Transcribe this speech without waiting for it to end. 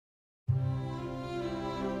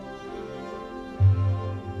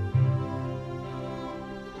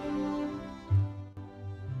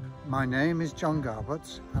My name is John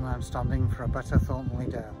GARBUTT and I'm standing for a Better Thornton Le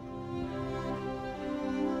Dale.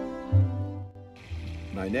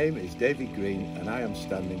 My name is David Green and I am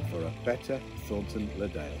standing for a Better Thornton Le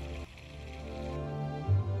Dale.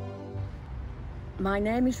 My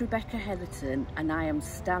name is Rebecca Heatherton and I am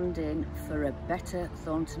standing for a Better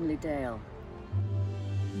Thornton Le Dale.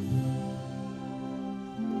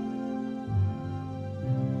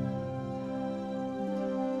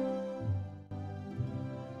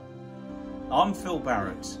 I'm Phil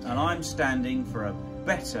Barrett and I'm standing for a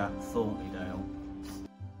Better Thornton Le Dale.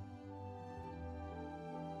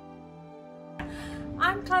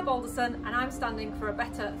 I'm Claire Balderson and I'm standing for a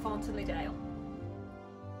Better Thornton Le Dale.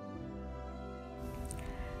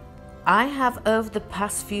 I have over the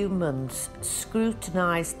past few months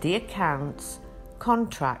scrutinised the accounts,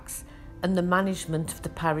 contracts and the management of the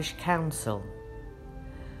parish council.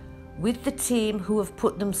 With the team who have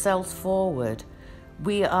put themselves forward,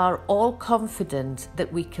 we are all confident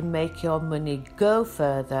that we can make your money go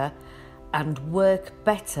further and work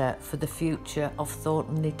better for the future of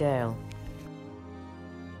Thornton Le Dale.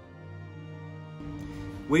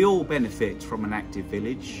 We all benefit from an active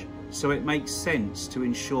village, so it makes sense to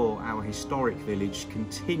ensure our historic village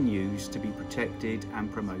continues to be protected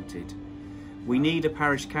and promoted. We need a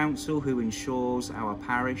parish council who ensures our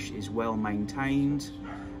parish is well maintained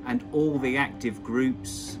and all the active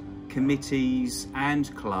groups, committees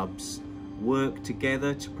and clubs work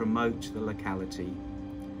together to promote the locality.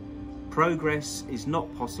 Progress is not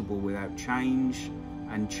possible without change,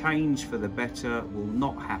 and change for the better will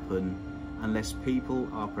not happen unless people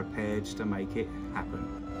are prepared to make it happen.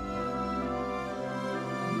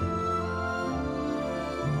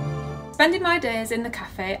 Spending my days in the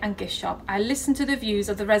cafe and gift shop, I listen to the views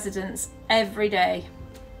of the residents every day.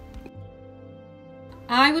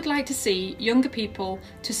 I would like to see younger people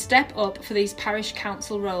to step up for these parish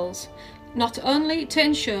council roles, not only to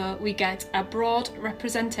ensure we get a broad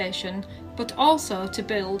representation, but also to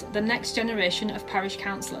build the next generation of parish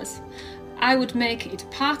councillors. I would make it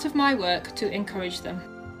part of my work to encourage them.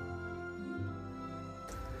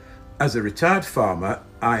 As a retired farmer,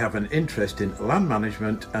 I have an interest in land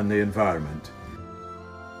management and the environment.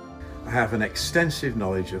 I have an extensive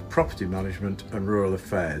knowledge of property management and rural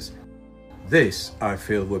affairs. This, I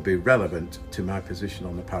feel, would be relevant to my position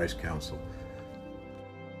on the parish council.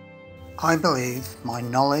 I believe my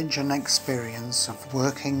knowledge and experience of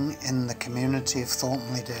working in the community of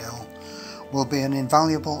Thornton Le Dale will be an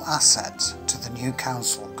invaluable asset to the new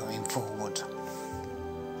council going forward.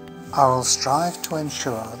 I will strive to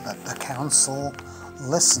ensure that the council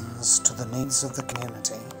listens to the needs of the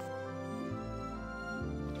community.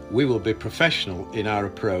 We will be professional in our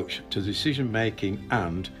approach to decision making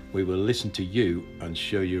and we will listen to you and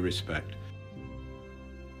show you respect.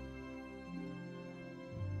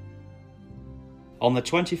 On the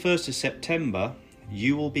 21st of September,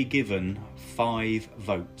 you will be given 5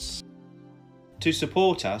 votes. To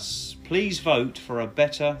support us, please vote for a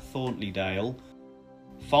Better Thornton Le Dale,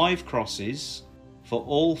 5 crosses for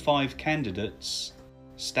all 5 candidates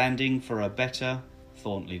standing for a Better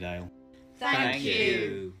Thornton Le Dale. Thank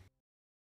you.